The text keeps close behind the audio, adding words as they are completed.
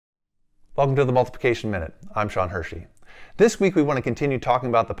Welcome to the Multiplication Minute. I'm Sean Hershey. This week we want to continue talking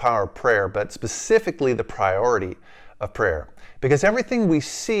about the power of prayer, but specifically the priority of prayer. Because everything we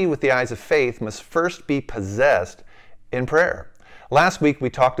see with the eyes of faith must first be possessed in prayer. Last week we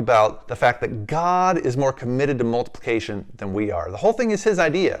talked about the fact that God is more committed to multiplication than we are. The whole thing is His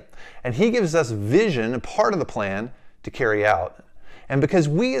idea, and He gives us vision, part of the plan, to carry out. And because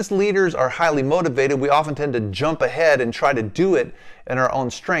we as leaders are highly motivated, we often tend to jump ahead and try to do it in our own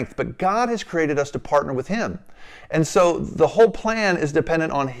strength. But God has created us to partner with Him. And so the whole plan is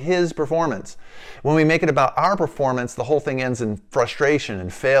dependent on His performance. When we make it about our performance, the whole thing ends in frustration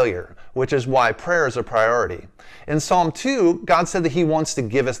and failure, which is why prayer is a priority. In Psalm 2, God said that He wants to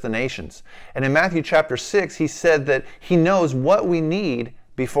give us the nations. And in Matthew chapter 6, He said that He knows what we need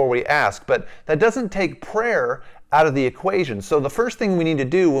before we ask. But that doesn't take prayer out of the equation. So the first thing we need to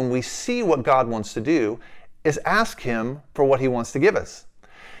do when we see what God wants to do is ask Him for what He wants to give us.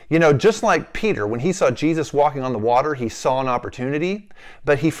 You know, just like Peter, when he saw Jesus walking on the water, he saw an opportunity,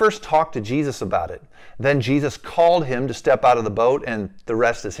 but he first talked to Jesus about it. Then Jesus called him to step out of the boat, and the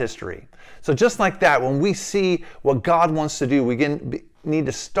rest is history. So just like that, when we see what God wants to do, we need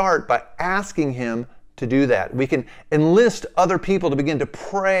to start by asking Him to do that. We can enlist other people to begin to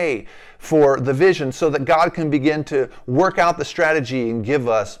pray for the vision so that God can begin to work out the strategy and give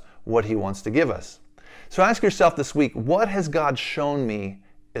us what He wants to give us. So ask yourself this week, what has God shown me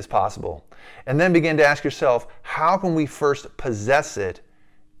is possible? And then begin to ask yourself, how can we first possess it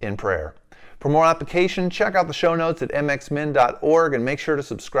in prayer? For more application, check out the show notes at mxmin.org and make sure to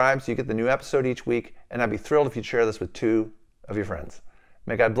subscribe so you get the new episode each week. And I'd be thrilled if you'd share this with 2 of your friends.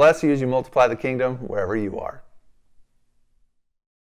 May God bless you as you multiply the kingdom wherever you are.